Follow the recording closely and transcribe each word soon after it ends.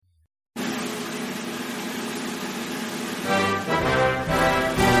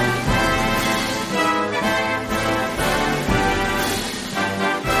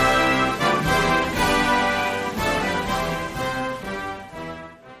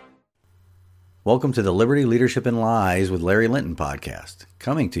Welcome to the Liberty, Leadership, and Lies with Larry Linton podcast,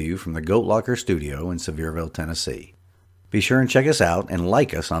 coming to you from the Goat Locker Studio in Sevierville, Tennessee. Be sure and check us out and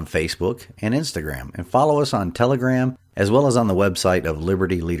like us on Facebook and Instagram, and follow us on Telegram, as well as on the website of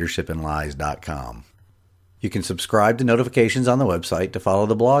libertyleadershipandlies.com. You can subscribe to notifications on the website to follow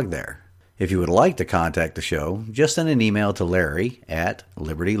the blog there. If you would like to contact the show, just send an email to Larry at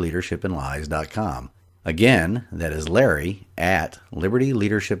libertyleadershipandlies.com. Again, that is Larry at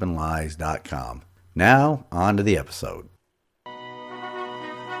libertyleadershipandlies.com. Now, on to the episode.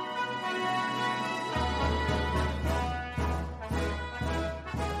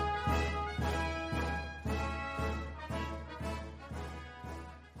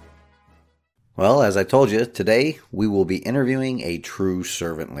 Well, as I told you, today we will be interviewing a true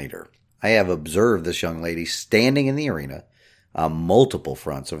servant leader. I have observed this young lady standing in the arena on multiple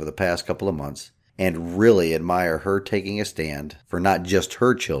fronts over the past couple of months, and really admire her taking a stand for not just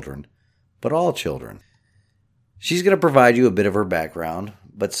her children, but all children. She's going to provide you a bit of her background,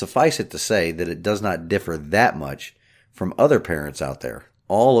 but suffice it to say that it does not differ that much from other parents out there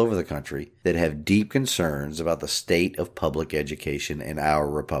all over the country that have deep concerns about the state of public education in our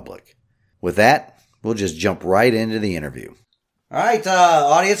republic. With that, we'll just jump right into the interview. All right,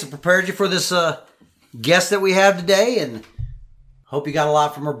 audience, I prepared you for this guest that we have today, and hope you got a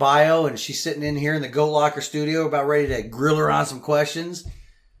lot from her bio, and she's sitting in here in the Goat Locker studio about ready to grill her on some questions.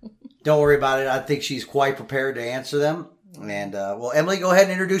 Don't worry about it. I think she's quite prepared to answer them. And, well, Emily, go ahead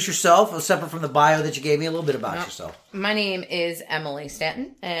and introduce yourself, separate from the bio that you gave me, a little bit about yourself. My name is Emily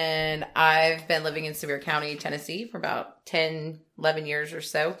Stanton, and I've been living in Sevier County, Tennessee for about 10, 11 years or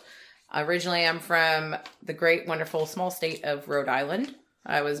so. Originally, I'm from the great, wonderful, small state of Rhode Island.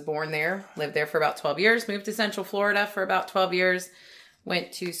 I was born there, lived there for about 12 years, moved to Central Florida for about 12 years,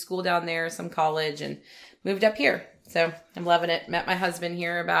 went to school down there, some college, and moved up here. So I'm loving it. Met my husband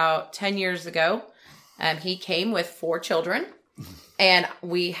here about 10 years ago. He came with 4 children, and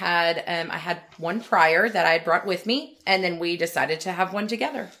we had, I had one prior that I had brought with me, and then we decided to have one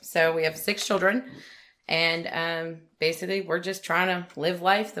together. So we have 6 children, and basically we're just trying to live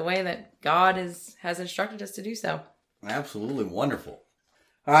life the way that God has instructed us to do so. Absolutely wonderful.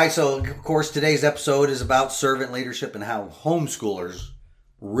 All right, so of course today's episode is about servant leadership and how homeschoolers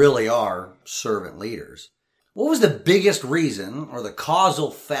really are servant leaders. What was the biggest reason or the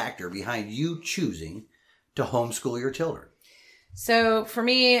causal factor behind you choosing to homeschool your children? So for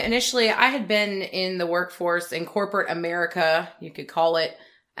me, initially, I had been in the workforce in corporate America, you could call it,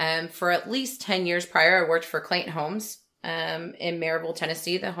 for at least 10 years prior. I worked for Clayton Homes in Maryville,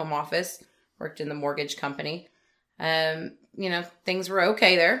 Tennessee, the home office, worked in the mortgage company. Things were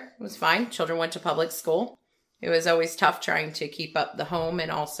okay there. It was fine. Children went to public school. It was always tough trying to keep up the home and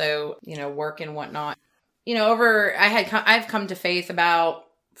also, work and whatnot. I've come to faith about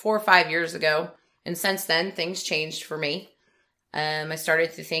 4 or 5 years ago. And since then, things changed for me. I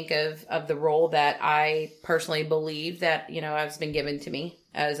started to think of the role that I personally believe that, has been given to me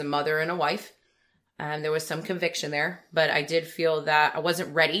as a mother and a wife. There was some conviction there, but I did feel that I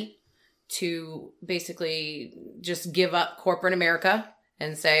wasn't ready to basically just give up corporate America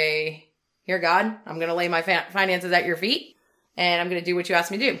and say, here, God, I'm going to lay my finances at your feet and I'm going to do what you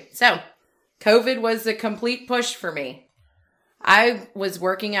asked me to do. So COVID was a complete push for me. I was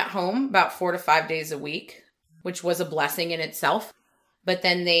working at home about 4 to 5 days a week, which was a blessing in itself. But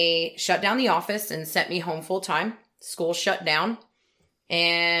then they shut down the office and sent me home full time. School shut down.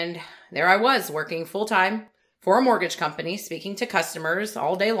 And there I was working full time for a mortgage company, speaking to customers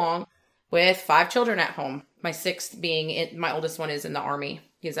all day long with 5 children at home. My 6th being, my oldest one is in the Army.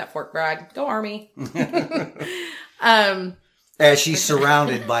 He's at Fort Bragg. Go Army. As she's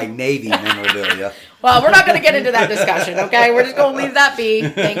surrounded by Navy memorabilia. Well, we're not going to get into that discussion, okay? We're just going to leave that be.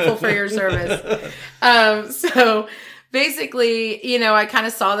 Thankful for your service. So basically, I kind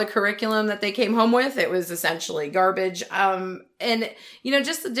of saw the curriculum that they came home with. It was essentially garbage. And,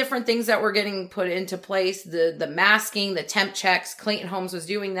 just the different things that were getting put into place, the masking, the temp checks. Clayton Homes was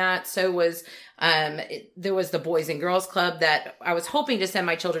doing that. So was, there was the Boys and Girls Club that I was hoping to send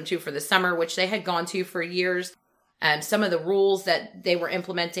my children to for the summer, which they had gone to for years. Some of the rules that they were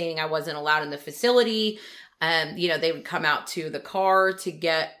implementing, I wasn't allowed in the facility. They would come out to the car to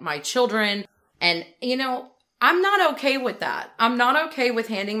get my children. And, I'm not okay with that. I'm not okay with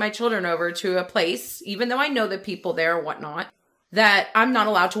handing my children over to a place, even though I know the people there and whatnot, that I'm not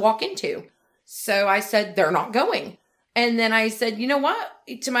allowed to walk into. So I said, they're not going. And then I said, you know what?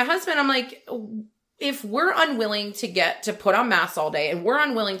 To my husband, I'm like, if we're unwilling to put on masks all day and we're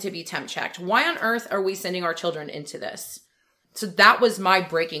unwilling to be temp checked, why on earth are we sending our children into this? So that was my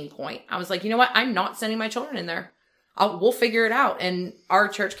breaking point. I was like, you know what? I'm not sending my children in there. we'll figure it out. And our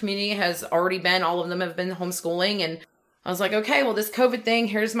church community has already been, all of them have been homeschooling. And I was like, okay, well, this COVID thing,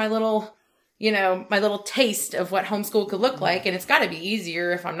 here's my little, my little taste of what homeschool could look like. And it's got to be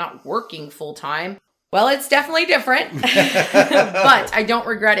easier if I'm not working full time. Well, it's definitely different, but I don't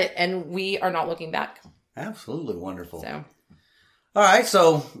regret it. And we are not looking back. Absolutely wonderful. So, all right.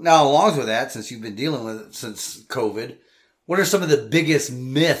 So now, along with that, since you've been dealing with it since COVID, what are some of the biggest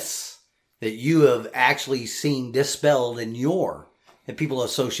myths that you have actually seen dispelled that people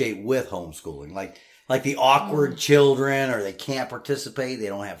associate with homeschooling? Like the awkward children, or they can't participate, they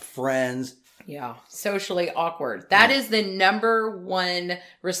don't have friends. Yeah, socially awkward. That is the number one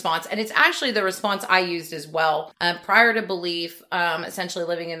response. And it's actually the response I used as well. Prior to belief, essentially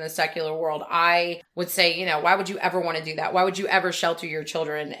living in the secular world, I would say, why would you ever want to do that? Why would you ever shelter your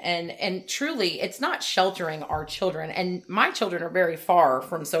children? And truly, it's not sheltering our children. And my children are very far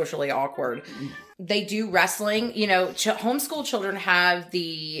from socially awkward. They do wrestling. Homeschool children have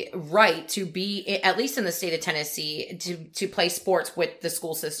the right to be, at least in the state of Tennessee, to play sports with the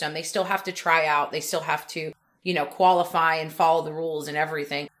school system. They still have to try out. They still have to, qualify and follow the rules and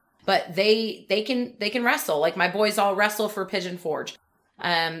everything. But they can wrestle. Like my boys all wrestle for Pigeon Forge.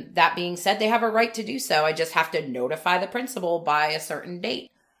 That being said, they have a right to do so. I just have to notify the principal by a certain date.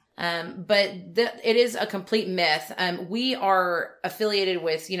 But it is a complete myth. We are affiliated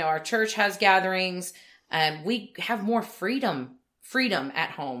with, our church has gatherings. We have more freedom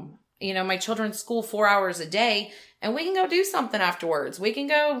at home. My children school 4 hours a day, and we can go do something afterwards. We can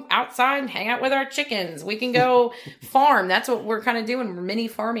go outside and hang out with our chickens. We can go farm. That's what we're kind of doing. We're mini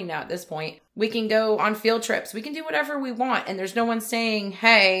farming now at this point. We can go on field trips. We can do whatever we want. And there's no one saying,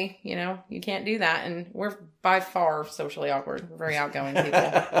 hey, you can't do that. And we're by far socially awkward. We're very outgoing people.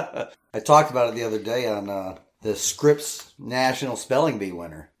 I talked about it the other day on the Scripps National Spelling Bee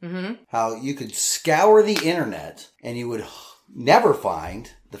winner. Mm-hmm. How you could scour the internet and you would never find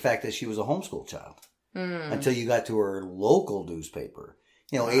the fact that she was a homeschool child until you got to her local newspaper.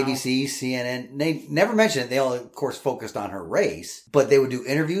 Wow. ABC, CNN, they never mentioned it. They all, of course, focused on her race, but they would do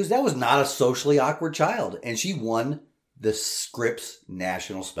interviews. That was not a socially awkward child. And she won the Scripps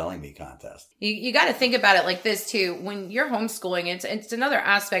National Spelling Bee contest. You got to think about it like this, too. When you're homeschooling, it's another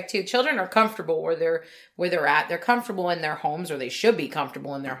aspect, too. Children are comfortable where they're at. They're comfortable in their homes, or they should be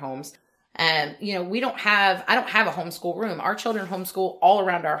comfortable in their homes. And, I don't have a homeschool room. Our children homeschool all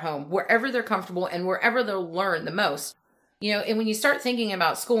around our home, wherever they're comfortable and wherever they'll learn the most. And when you start thinking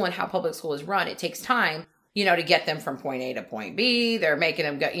about school and how public school is run, it takes time, to get them from point A to point B. They're making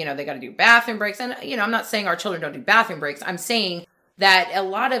them go, they got to do bathroom breaks. And, I'm not saying our children don't do bathroom breaks. I'm saying that a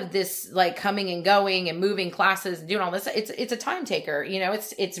lot of this, like coming and going and moving classes and doing all this, it's a time taker.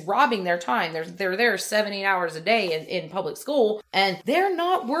 It's robbing their time. They're there 7-8 hours a day in public school, and they're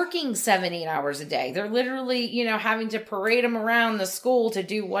not working 7-8 hours a day. They're literally, having to parade them around the school to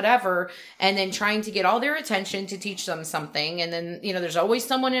do whatever, and then trying to get all their attention to teach them something. And then, there's always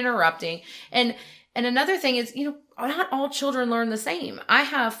someone interrupting. And another thing is, not all children learn the same. I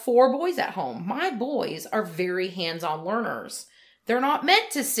have 4 boys at home. My boys are very hands-on learners. They're not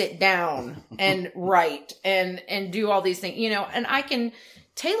meant to sit down and write and do all these things, and I can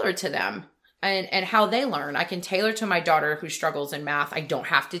tailor to them and how they learn. I can tailor to my daughter who struggles in math. I don't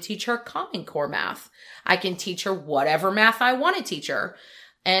have to teach her Common Core math. I can teach her whatever math I want to teach her.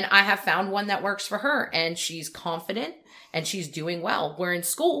 And I have found one that works for her, and she's confident and she's doing well. Where in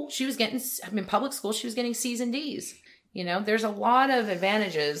school, in public school, she was getting C's and D's. There's a lot of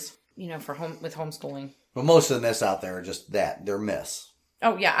advantages, with homeschooling. But most of the myths out there are just that. They're myths.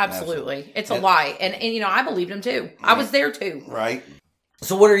 Oh, yeah, absolutely. It's a lie. And I believed him too. Right. I was there too. Right.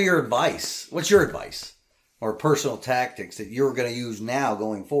 So what's your advice? Or personal tactics that you're going to use now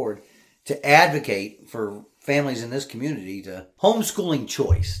going forward to advocate for families in this community to homeschooling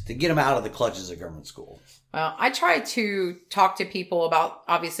choice, to get them out of the clutches of government school? Well, I try to talk to people about,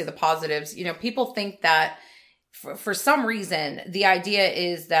 obviously, the positives. People think that for some reason, the idea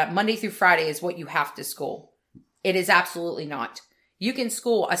is that Monday through Friday is what you have to school. It is absolutely not. You can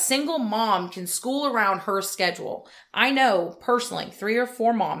school. A single mom can school around her schedule. I know personally 3 or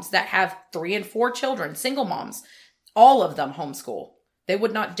 4 moms that have 3 and 4 children, single moms. All of them homeschool. They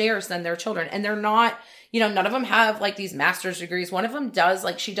would not dare send their children. And they're not, none of them have like these master's degrees. One of them does,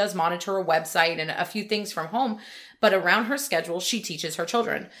 she does monitor a website and a few things from home. But around her schedule, she teaches her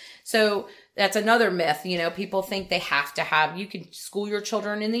children. So that's another myth. People think they have to have, you can school your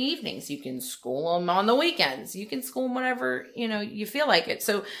children in the evenings. You can school them on the weekends. You can school them whenever, you feel like it.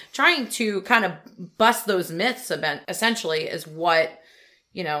 So trying to kind of bust those myths essentially is what,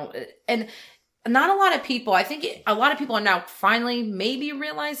 and not a lot of people. I think a lot of people are now finally maybe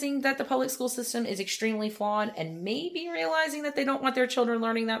realizing that the public school system is extremely flawed and maybe realizing that they don't want their children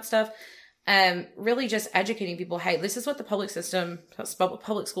learning that stuff. Really just educating people. Hey, this is what the public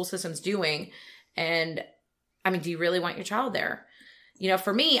school system's doing. And I mean, do you really want your child there? You know,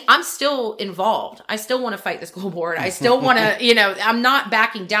 for me, I'm still involved. I still want to fight the school board. I still want to, you know, I'm not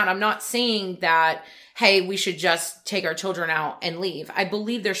backing down. I'm not saying that, hey, we should just take our children out and leave. I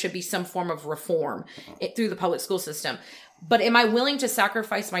believe there should be some form of reform through the public school system. But am I willing to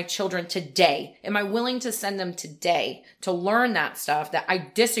sacrifice my children today? Am I willing to send them today to learn that stuff that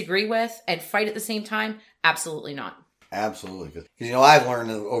I disagree with and fight at the same time? Absolutely not. Absolutely. Because, you know, I've learned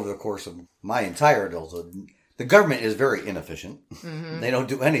over the course of my entire adulthood, the government is very inefficient. Mm-hmm. They don't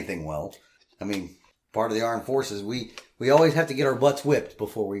do anything well. I mean, part of the armed forces, we always have to get our butts whipped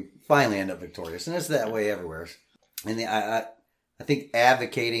before we finally end up victorious. And it's that way everywhere. And I think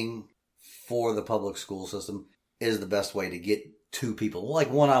advocating for the public school system is the best way to get to people, like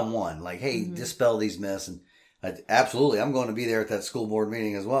one-on-one. Like, hey, dispel these myths. And absolutely, I'm going to be there at that school board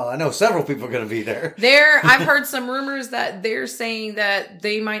meeting as well. I know several people are going to be there. I've heard some rumors that they're saying that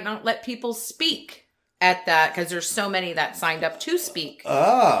they might not let people speak at that because there's so many that signed up to speak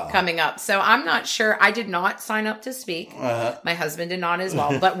coming up. So I'm not sure. I did not sign up to speak. My husband did not as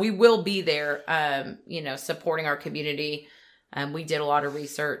well, but we will be there, you know, supporting our community. We did a lot of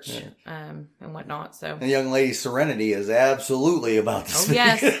research and whatnot. So the young lady Serenity is absolutely about to speak.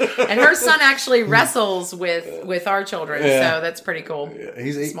 Yes. And her son actually wrestles with our children. Yeah. So that's pretty cool. Yeah.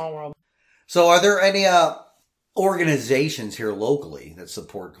 He's a small world. So are there any organizations here locally that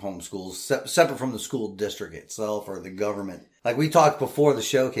support homeschools separate from the school district itself or the government? Like we talked before the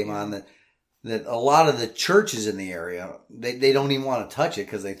show came on that a lot of the churches in the area, they don't even want to touch it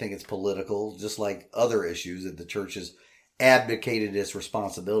because they think it's political, just like other issues that the churches abdicated its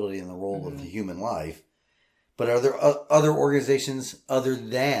responsibility in the role of the human life. But are there other organizations other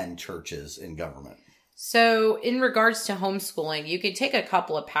than churches in government? So in regards to homeschooling, you can take a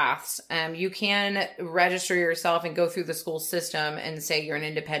couple of paths. You can register yourself and go through the school system and say you're an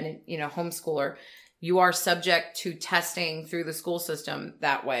independent, you know, homeschooler. You are subject to testing through the school system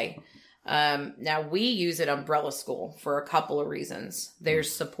that way. Now we use it umbrella school for a couple of reasons.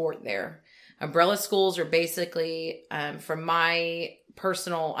 There's support there. Umbrella schools are basically, from my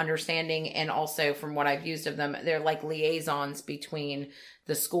personal understanding and also from what I've used of them, they're like liaisons between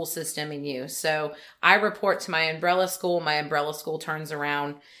the school system and you. So I report to my umbrella school turns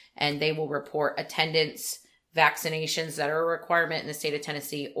around and they will report attendance, vaccinations that are a requirement in the state of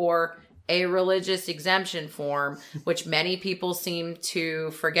Tennessee, or a religious exemption form, which many people seem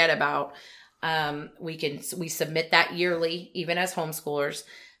to forget about. We submit that yearly, even as homeschoolers.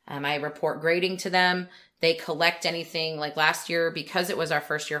 I report grading to them. They collect anything like last year, because it was our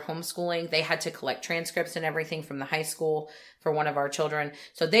first year homeschooling, they had to collect transcripts and everything from the high school for one of our children.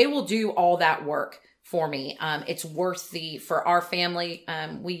 So they will do all that work for me. It's worth for our family.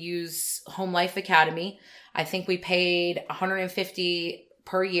 We use Home Life Academy. I think we paid $150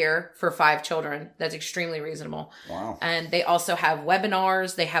 per year for 5 children. That's extremely reasonable. Wow. And they also have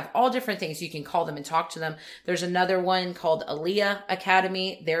webinars. They have all different things. You can call them and talk to them. There's another one called Aliyah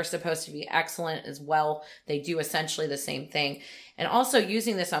Academy. They're supposed to be excellent as well. They do essentially the same thing. And also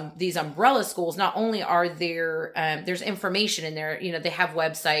using these umbrella schools, not only are there, there's information in there, you know, they have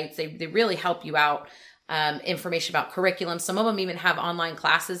websites. They really help you out. Information about curriculum. Some of them even have online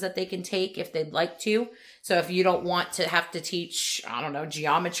classes that they can take if they'd like to. So if you don't want to have to teach, I don't know,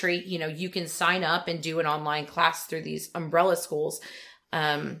 geometry, you know, you can sign up and do an online class through these umbrella schools.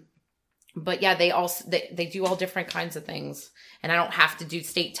 But yeah, they do all different kinds of things. And I don't have to do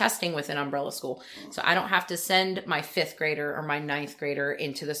state testing with an umbrella school. So I don't have to send my 5th grader or my 9th grader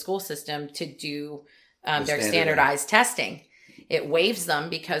into the school system to do their standardized testing. It waives them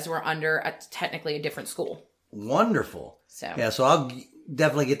because we're under technically a different school. Wonderful. So I'll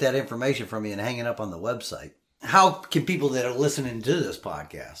definitely get that information from you and hang it up on the website. How can people that are listening to this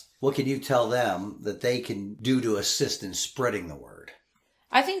podcast, what can you tell them that they can do to assist in spreading the word?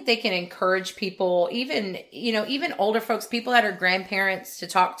 I think they can encourage people, even older folks, people that are grandparents, to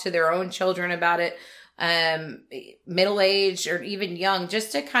talk to their own children about it, middle-aged or even young,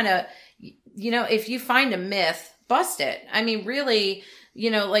 just to kind of, you know, if you find a myth, bust it. I mean, really,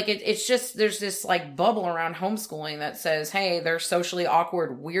 you know, like it's just, there's this like bubble around homeschooling that says, hey, they're socially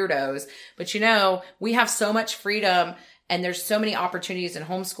awkward weirdos. But you know, we have so much freedom and there's so many opportunities in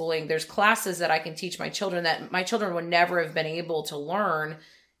homeschooling. There's classes that I can teach my children that my children would never have been able to learn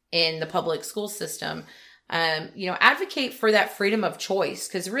in the public school system. You know, advocate for that freedom of choice,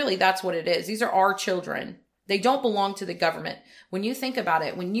 because really that's what it is. These are our children. They don't belong to the government. When you think about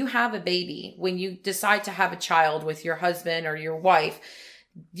it, when you have a baby, when you decide to have a child with your husband or your wife,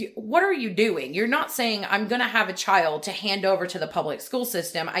 what are you doing? You're not saying, I'm going to have a child to hand over to the public school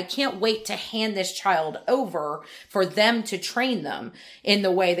system. I can't wait to hand this child over for them to train them in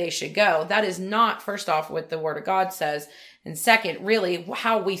the way they should go. That is not, first off, what the Word of God says. And second, really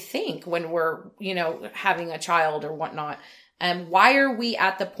how we think when we're, having a child or whatnot. And why are we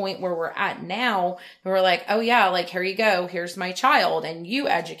at the point where we're at now? We're like, oh yeah, like, here you go. Here's my child, and you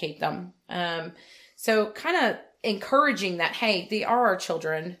educate them. So kind of encouraging that, hey, they are our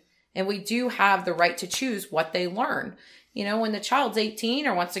children and we do have the right to choose what they learn. When the child's 18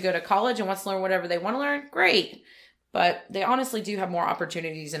 or wants to go to college and wants to learn whatever they want to learn, great. But they honestly do have more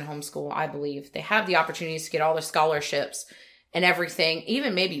opportunities in homeschool, I believe. They have the opportunities to get all the scholarships and everything,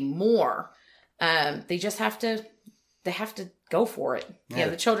 even maybe more. They just have to go for it. Yeah,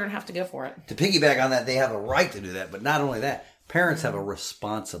 the children have to go for it. To piggyback on that, they have a right to do that. But not only that, parents have a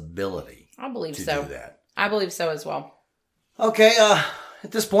responsibility I believe to so. do that. I believe so as well. Okay,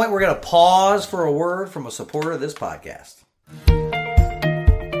 at this point, we're going to pause for a word from a supporter of this podcast.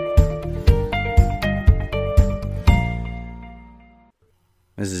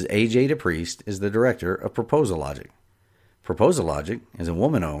 Mrs. A.J. DePriest is the director of Proposal Logic. Proposal Logic is a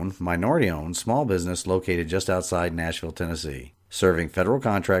woman-owned, minority-owned small business located just outside Nashville, Tennessee, serving federal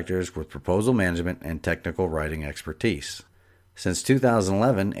contractors with proposal management and technical writing expertise. Since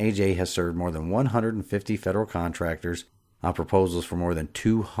 2011, AJ has served more than 150 federal contractors on proposals for more than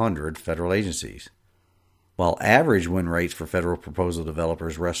 200 federal agencies. While average win rates for federal proposal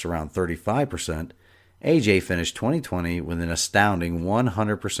developers rest around 35%, AJ finished 2020 with an astounding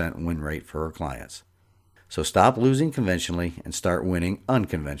 100% win rate for her clients. So stop losing conventionally and start winning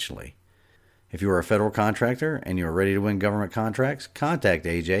unconventionally. If you are a federal contractor and you are ready to win government contracts, contact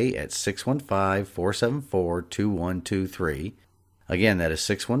AJ at 615-474-2123. Again, that is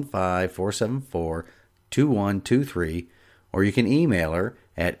 615-474-2123. Or you can email her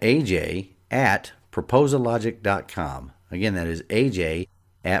at aj@proposallogic.com. Again, that is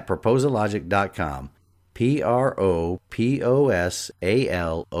aj@proposallogic.com.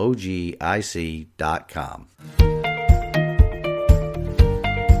 PROPOSALOGIC.com.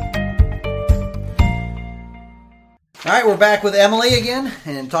 All right, we're back with Emily again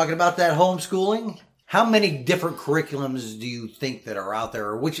and talking about that homeschooling. How many different curriculums do you think that are out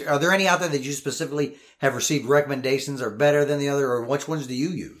there? Or are there any out there that you specifically have received recommendations are better than the other, or which ones do you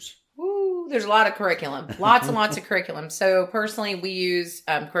use? Ooh, there's a lot of curriculum. Lots and lots of curriculum. So personally, we use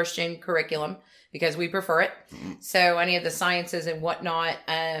Christian curriculum because we prefer it. So any of the sciences and whatnot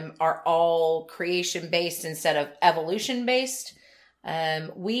are all creation-based instead of evolution-based.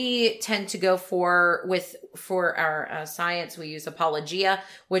 We tend to go for our science, we use Apologia,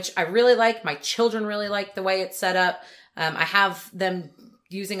 which I really like. My children really like the way it's set up. I have them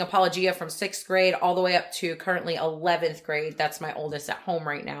using Apologia from 6th grade all the way up to currently 11th grade. That's my oldest at home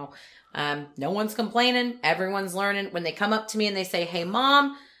right now. No one's complaining. Everyone's learning. When they come up to me and they say, "Hey,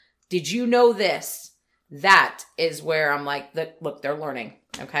 Mom, did you know this?" That is where I'm like, look, they're learning.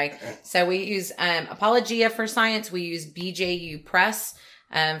 Okay. So we use Apologia for science. We use BJU Press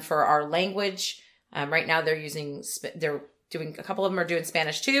for our language. Right now they're doing, a couple of them are doing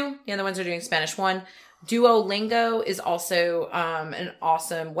Spanish 2. The other ones are doing Spanish 1. Duolingo is also an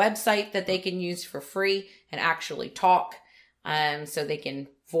awesome website that they can use for free and actually talk. So they can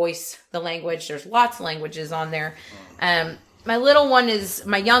voice the language. There's lots of languages on there. My little one is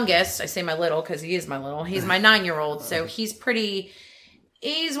my youngest. I say my little because he is my little. He's my 9-year-old. So he's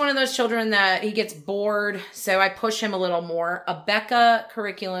one of those children that he gets bored. So I push him a little more. A Becca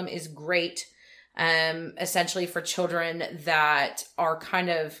curriculum is great. Essentially for children that are kind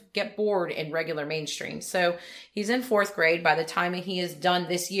of get bored in regular mainstream. So he's in 4th grade. By the time he is done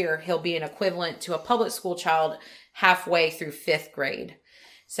this year, he'll be an equivalent to a public school child halfway through 5th grade.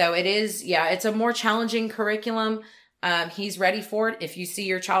 So it's a more challenging curriculum. He's ready for it. If you see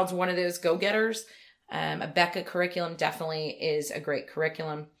your child's one of those go-getters, a Becca curriculum definitely is a great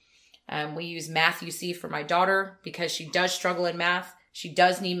curriculum. We use Math UC for my daughter because she does struggle in math. She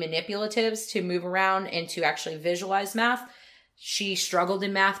does need manipulatives to move around and to actually visualize math. She struggled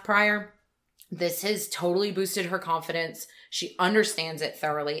in math prior. This has totally boosted her confidence. She understands it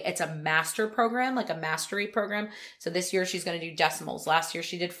thoroughly. It's a master program, like a mastery program. So this year she's going to do decimals. Last year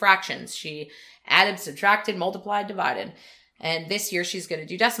she did fractions. She added, subtracted, multiplied, divided. And this year she's going to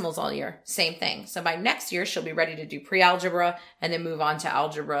do decimals all year. Same thing. So by next year she'll be ready to do pre-algebra and then move on to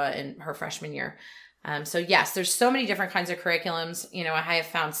algebra in her freshman year. So yes, there's so many different kinds of curriculums. I have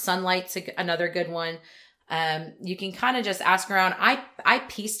found Sunlight's another good one. You can kind of just ask around. I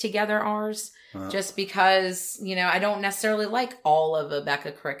piece together ours just because, I don't necessarily like all of a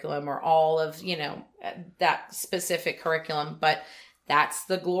Becca curriculum or all of, that specific curriculum, but that's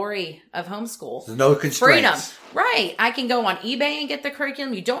the glory of homeschool. There's no constraints. Freedom. Right. I can go on eBay and get the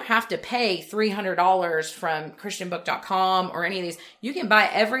curriculum. You don't have to pay $300 from christianbook.com or any of these. You can buy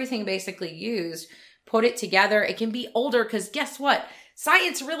everything basically used, put it together. It can be older because guess what?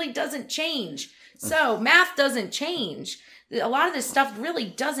 Science really doesn't change. So math doesn't change. A lot of this stuff really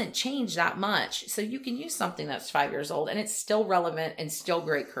doesn't change that much. So you can use something that's 5 years old and it's still relevant and still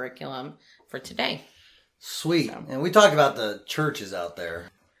great curriculum for today. Sweet. So. And we talked about the churches out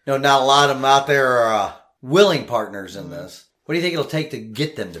there. Not a lot of them out there are willing partners in this. What do you think it'll take to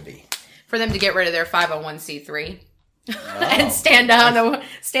get them to be? For them to get rid of their 501c3 and stand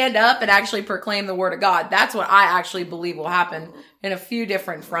up and actually proclaim the word of God. That's what I actually believe will happen in a few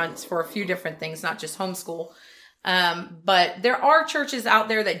different fronts for a few different things, not just homeschool. But there are churches out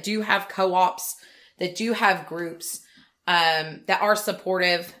there that do have co-ops, that do have groups, that are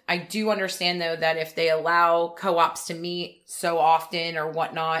supportive. I do understand though that if they allow co-ops to meet so often or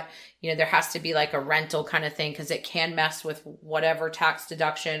whatnot, there has to be like a rental kind of thing because it can mess with whatever tax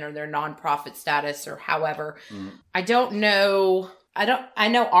deduction or their nonprofit status or however. I don't know. I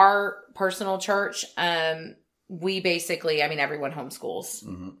know our personal church, we basically, everyone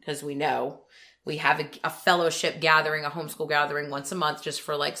homeschools because we know we have a fellowship gathering, a homeschool gathering once a month just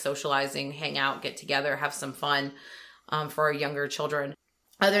for like socializing, hang out, get together, have some fun. For our younger children.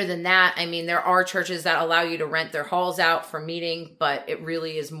 Other than that, there are churches that allow you to rent their halls out for meeting, but it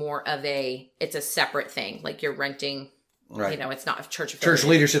really is more of it's a separate thing. Like you're renting, right. It's not a church affiliated. Church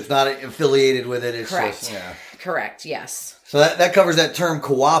leadership's not affiliated with it. It's correct. Just, yeah. Correct. Yes. So that covers that term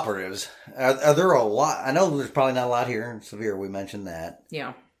cooperatives. Are there a lot? I know there's probably not a lot here in Sevier. We mentioned that.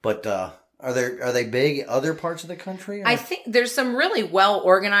 Yeah. But, are they big other parts of the country? Or? I think there's some really well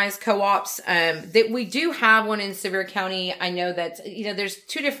organized co-ops. That we do have one in Sevier County. I know that there's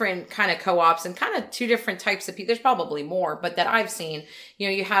two different kind of co-ops and kind of two different types of people. There's probably more, but that I've seen.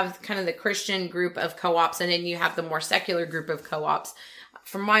 You have kind of the Christian group of co-ops, and then you have the more secular group of co-ops.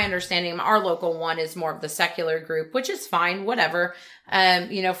 From my understanding, our local one is more of the secular group, which is fine, whatever.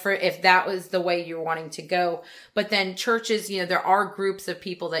 For if that was the way you're wanting to go. But then churches, there are groups of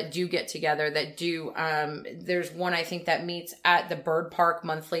people that do get together that do, there's one I think that meets at the Bird Park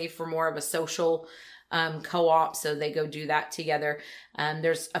monthly for more of a social, co-op. So they go do that together.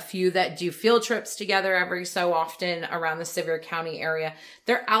 There's a few that do field trips together every so often around the Sevier County area.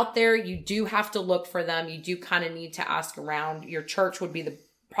 They're out there. You do have to look for them. You do kind of need to ask around. Your church would be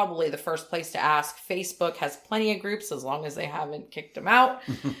probably the first place to ask. Facebook has plenty of groups as long as they haven't kicked them out.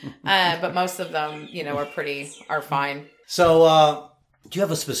 But most of them, are fine. So, do you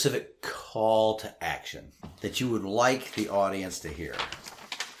have a specific call to action that you would like the audience to hear?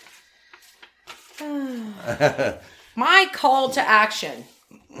 My call to action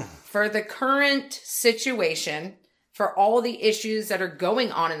for the current situation, for all the issues that are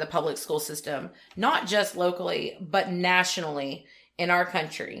going on in the public school system, not just locally, but nationally in our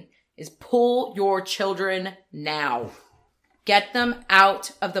country, is pull your children now. Get them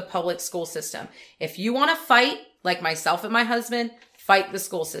out of the public school system. If you want to fight, like myself and my husband, fight the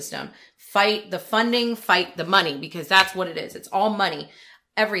school system. Fight the funding, fight the money, because that's what it is. It's all money.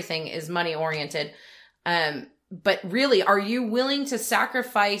 Everything is money oriented. But really, are you willing to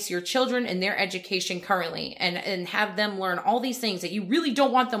sacrifice your children and their education currently and have them learn all these things that you really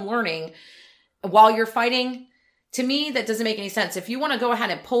don't want them learning while you're fighting? To me, that doesn't make any sense. If you want to go ahead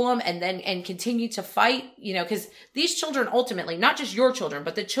and pull them and continue to fight, because these children ultimately, not just your children,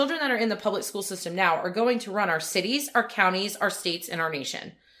 but the children that are in the public school system now are going to run our cities, our counties, our states, and our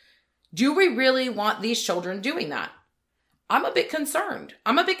nation. Do we really want these children doing that? I'm a bit concerned.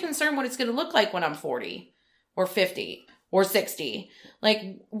 I'm a bit concerned what it's going to look like when I'm 40 or 50 or 60.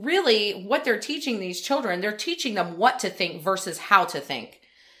 Like, really, what they're teaching these children, they're teaching them what to think versus how to think.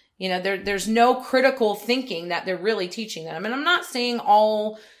 There's no critical thinking that they're really teaching them. And I'm not saying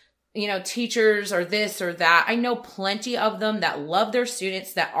all, teachers are this or that. I know plenty of them that love their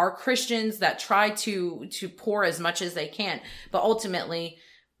students, that are Christians, that try to pour as much as they can. But ultimately,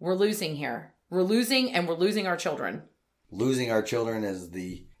 we're losing here. We're losing, and we're losing our children. Losing our children is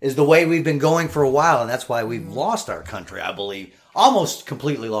the way we've been going for a while, and that's why we've lost our country, I believe. Almost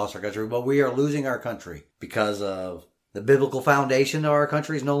completely lost our country, but we are losing our country because of the biblical foundation of our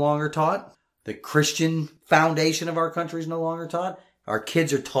country is no longer taught. The Christian foundation of our country is no longer taught. Our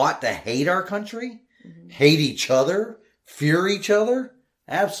kids are taught to hate our country, hate each other, fear each other.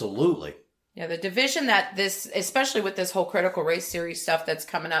 Absolutely. Yeah, the division that this, especially with this whole critical race series stuff that's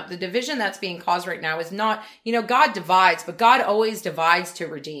coming up, the division that's being caused right now is not, God divides, but God always divides to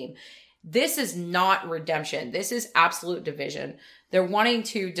redeem. This is not redemption. This is absolute division. They're wanting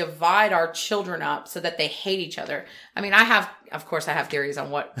to divide our children up so that they hate each other. I mean, of course I have theories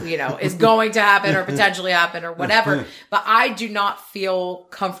on what, is going to happen or potentially happen or whatever, but I do not feel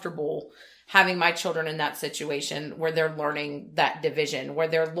comfortable having my children in that situation where they're learning that division, where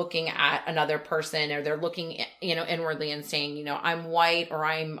they're looking at another person or they're looking, inwardly and saying, I'm white or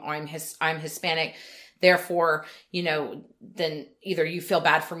I'm Hispanic. Therefore, then either you feel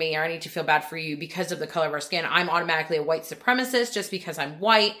bad for me or I need to feel bad for you because of the color of our skin. I'm automatically a white supremacist just because I'm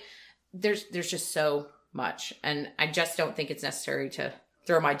white. There's just so much. And I just don't think it's necessary to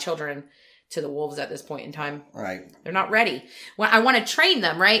throw my children to the wolves at this point in time. Right. They're not ready. Well, I want to train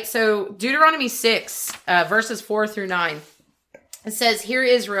them, right? So Deuteronomy 6, verses 4-9, it says, "Hear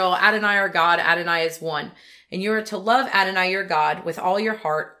Israel, Adonai our God, Adonai is one. And you are to love Adonai your God with all your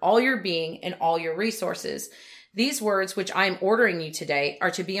heart, all your being, and all your resources. These words which I am ordering you today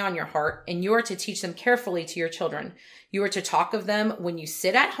are to be on your heart, and you are to teach them carefully to your children. You are to talk of them when you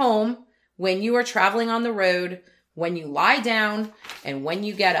sit at home, when you are traveling on the road, when you lie down, and when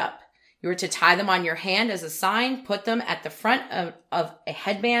you get up. You are to tie them on your hand as a sign, put them at the front of a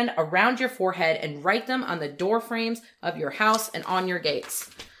headband around your forehead, and write them on the door frames of your house and on your gates."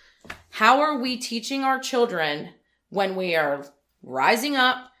 How are we teaching our children when we are rising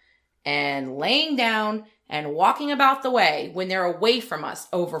up and laying down and walking about the way when they're away from us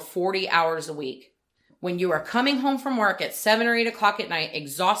over 40 hours a week? When you are coming home from work at 7 or 8 o'clock at night,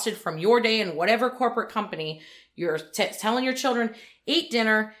 exhausted from your day in whatever corporate company, you're telling your children, eat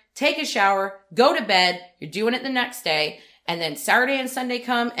dinner, take a shower, go to bed, you're doing it the next day, and then Saturday and Sunday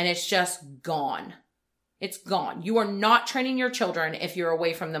come and it's just gone. It's gone. You are not training your children if you're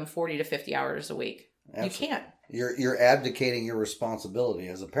away from them 40 to 50 hours a week. Absolutely. You can't. You're abdicating your responsibility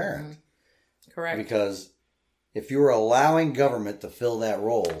as a parent. Mm-hmm. Correct. Because if you're allowing government to fill that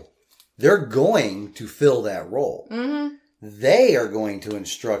role, they're going to fill that role. Mm-hmm. They are going to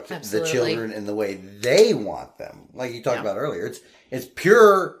instruct the children in the way they want them. Like you talked about earlier, it's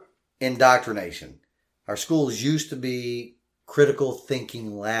pure indoctrination. Our schools used to be critical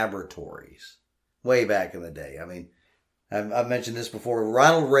thinking laboratories. Way back in the day. I mean, I've mentioned this before.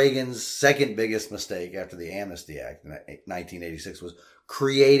 Ronald Reagan's second biggest mistake after the Amnesty Act in 1986 was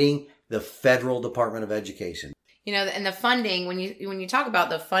creating the Federal Department of Education. And the funding, when you talk about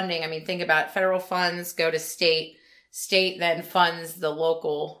the funding, I mean, think about it. Federal funds go to state. State then funds the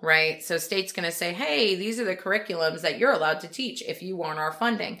local, right? So state's going to say, hey, these are the curriculums that you're allowed to teach if you want our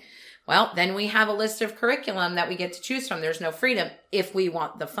funding. Well, then we have a list of curriculum that we get to choose from. There's no freedom if we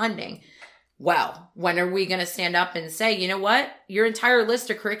want the funding. Well, when are we going to stand up and say, you know what? Your entire list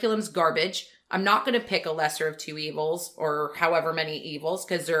of curriculum's garbage. I'm not going to pick a lesser of two evils or however many evils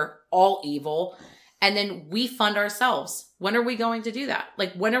because they're all evil. And then we fund ourselves. When are we going to do that?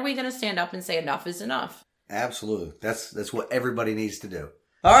 Like, when are we going to stand up and say enough is enough? Absolutely. That's what everybody needs to do.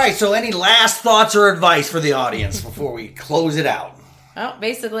 All right. So any last thoughts or advice for the audience before we close it out? Well,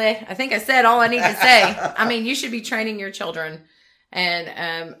 basically, I think I said all I need to say. I mean, you should be training your children.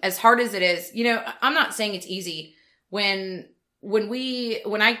 And as hard as it is, I'm not saying it's easy. When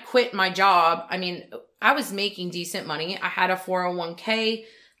I quit my job, I mean, I was making decent money. I had a 401k.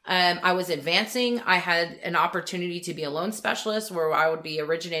 I was advancing. I had an opportunity to be a loan specialist where I would be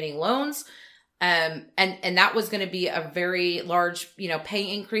originating loans. And that was going to be a very large,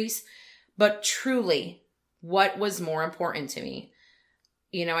 pay increase. But truly, what was more important to me?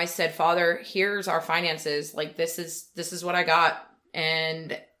 I said, Father, here's our finances. Like, this is what I got.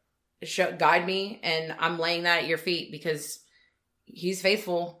 And guide me, and I'm laying that at your feet because he's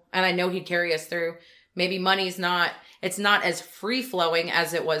faithful and I know he'd carry us through. Maybe money's not as free flowing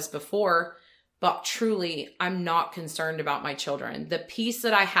as it was before, but truly I'm not concerned about my children. The peace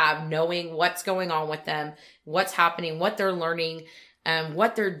that I have knowing what's going on with them, what's happening, what they're learning,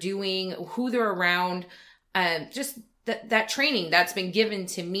 what they're doing, who they're around, just that training that's been given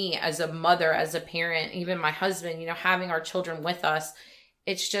to me as a mother, as a parent, even my husband, having our children with us,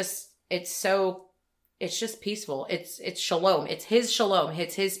 it's just peaceful. It's shalom. It's his shalom.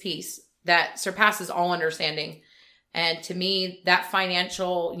 It's his peace that surpasses all understanding. And to me, that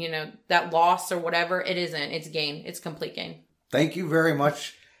financial, that loss or whatever, it isn't. It's gain. It's complete gain. Thank you very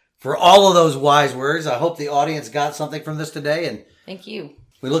much for all of those wise words. I hope the audience got something from this today. And thank you.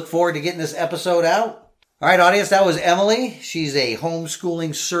 We look forward to getting this episode out. All right, audience, that was Emily. She's a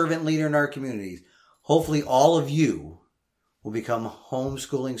homeschooling servant leader in our communities. Hopefully all of you will become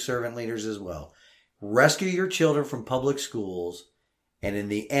homeschooling servant leaders as well. Rescue your children from public schools And in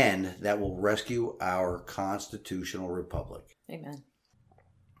the end, that will rescue our constitutional republic. Amen.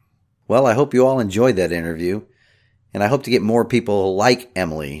 Well, I hope you all enjoyed that interview, and I hope to get more people like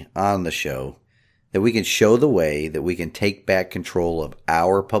Emily on the show, that we can show the way that we can take back control of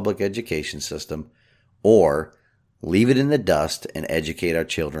our public education system, or leave it in the dust and educate our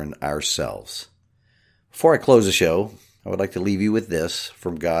children ourselves. Before I close the show, I would like to leave you with this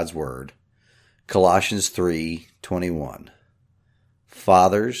from God's Word. Colossians 3:21.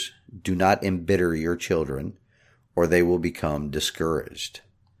 Fathers, do not embitter your children, or they will become discouraged.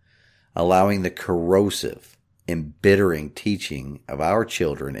 Allowing the corrosive, embittering teaching of our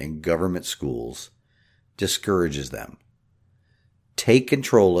children in government schools discourages them. Take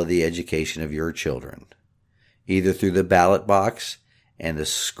control of the education of your children, either through the ballot box and the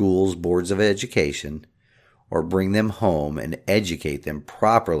school's boards of education, or bring them home and educate them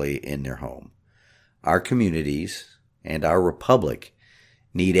properly in their home. Our communities and our republic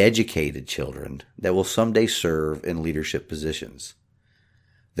need educated children that will someday serve in leadership positions.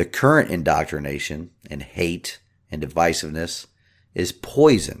 The current indoctrination and hate and divisiveness is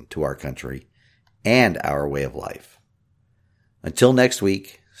poison to our country and our way of life. Until next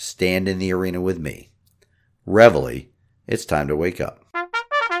week, stand in the arena with me. Reveille, it's time to wake up.